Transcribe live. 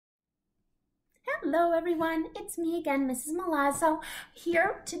Hello everyone, it's me again, Mrs. Milazzo,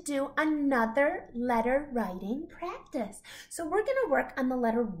 here to do another letter writing practice. So we're going to work on the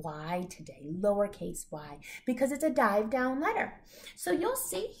letter Y today, lowercase y, because it's a dive down letter. So you'll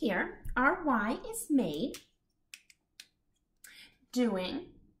see here, our Y is made doing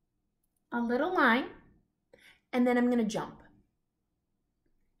a little line, and then I'm going to jump.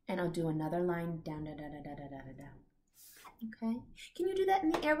 And I'll do another line down, down, down, down, down, down, down. Okay, can you do that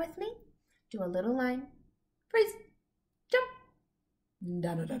in the air with me? Do a little line, freeze, jump,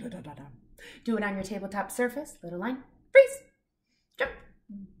 down, down, down, down, down, down. Do it on your tabletop surface, little line, freeze, jump,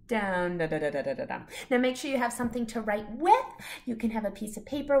 down, down, down, down, down, down. Now make sure you have something to write with. You can have a piece of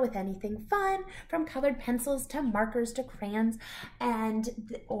paper with anything fun, from colored pencils to markers to crayons,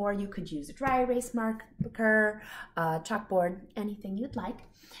 or you could use a dry erase marker, chalkboard, anything you'd like.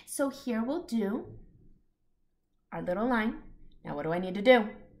 So here we'll do our little line. Now what do I need to do?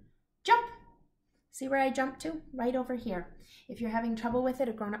 Jump. See where I jump to? Right over here. If you're having trouble with it,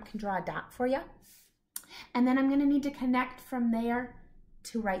 a grown-up can draw a dot for you. And then I'm going to need to connect from there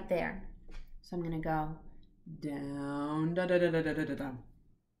to right there. So I'm going to go down, da, da, da, da, da, da, da,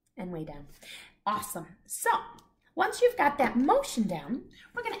 and way down. Awesome. So once you've got that motion down,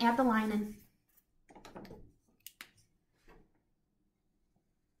 we're going to add the line in.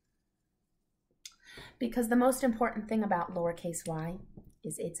 Because the most important thing about lowercase y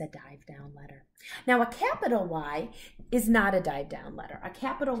is it's a dive down letter. Now a capital Y is not a dive down letter. A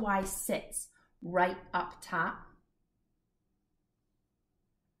capital Y sits right up top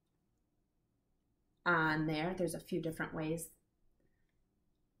on there. There's a few different ways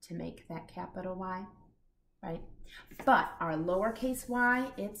to make that capital Y, right? But our lowercase y,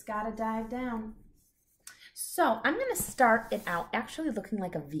 it's got to dive down. So I'm going to start it out actually looking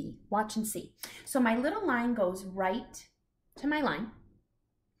like a V. Watch and see. So my little line goes right to my line.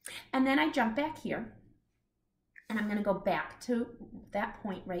 And then I jump back here. And I'm going to go back to that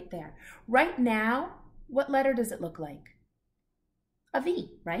point right there. Right now, what letter does it look like? A V,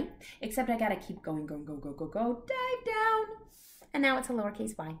 right? Except I got to keep going, go, go, go, go, go, dive down. And now it's a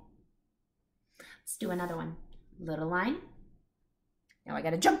lowercase y. Let's do another one. Little line. Now I got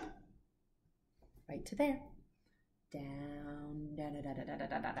to jump. Right to there, down, da, da, da, da, da,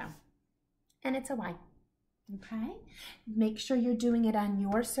 da, da, da. And it's a Y, okay? Make sure you're doing it on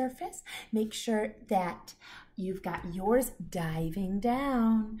your surface. Make sure that you've got yours diving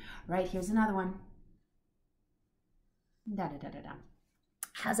down. Right, here's another one. Da, da, da, da, da.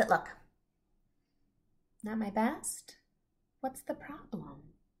 How's it look? Not my best? What's the problem?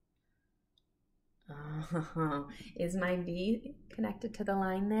 Oh, is my V connected to the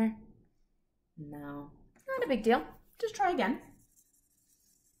line there? No, not a big deal. Just try again.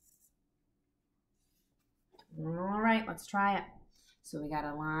 All right, let's try it. So we got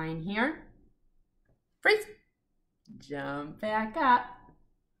a line here. Freeze. Jump back up.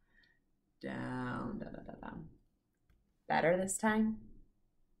 Down, down, down, down. Better this time?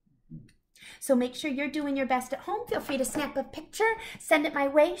 So make sure you're doing your best at home. Feel free to snap a picture, send it my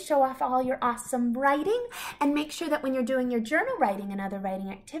way, show off all your awesome writing, and make sure that when you're doing your journal writing and other writing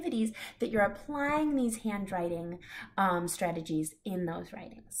activities that you're applying these handwriting strategies in those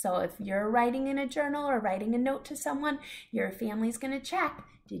writings. So if you're writing in a journal or writing a note to someone, your family's going to check,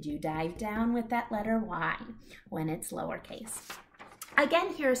 did you dive down with that letter Y when it's lowercase?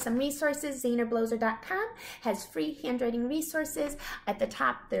 Again, here are some resources. ZahnerBloser.com has free handwriting resources. At the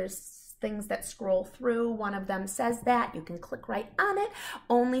top, there's things that scroll through. One of them says that. You can click right on it.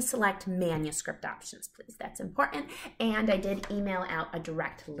 Only select manuscript options, please. That's important. And I did email out a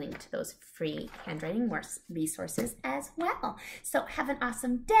direct link to those free handwriting resources as well. So have an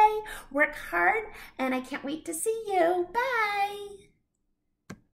awesome day. Work hard, and I can't wait to see you. Bye.